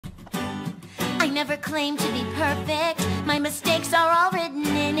never claim to be perfect. My mistakes are all written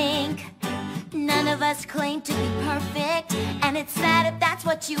in ink. None of us claim to be perfect, and it's sad if that's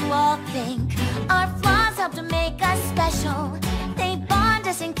what you all think. Our flaws help to make us special. They bond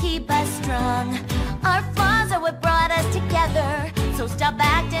us and keep us strong. Our flaws are what brought us together, so stop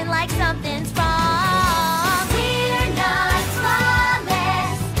acting like something's wrong. We're not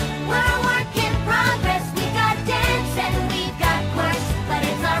flawless, we're a work in progress. We got dents and we've got quirks, but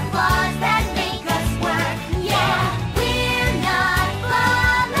it's our flaws that make us work. Yeah, we're not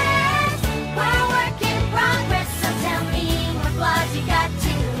flawless, we're a work in progress. So tell me what flaws you got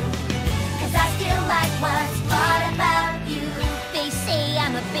too, 'cause I still like what's flawed about you. They say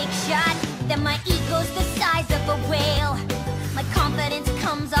I'm a big shot, that my ego's the size of a whale. My confidence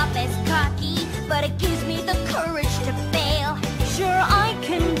comes off as cocky, but it gives me the courage to fail. Sure, I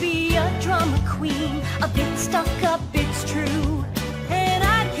can be a drama queen, a bit stuck up, it's true. And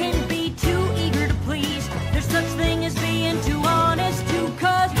I can be too eager to please. There's such thing as being too honest too,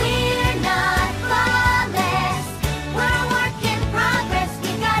 'cause we're not flawless, we're a work in progress.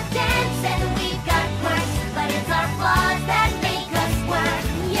 We got dents and we've got quirks, but it's our flaws that make us work.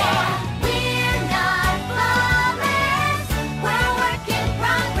 Yeah, we're not flawless, we're a work in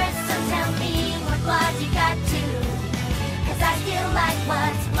progress. So tell me what flaws you got too, 'cause I still like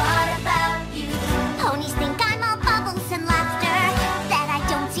what's flawed about you. Ponies think I'm all bubbles and laughter, that I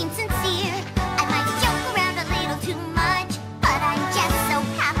don't seem sincere. I might joke around a little too much, but I'm just so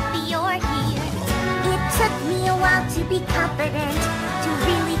happy you're here. It took me a while to be confident, to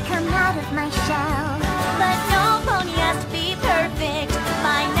really come out of my shell.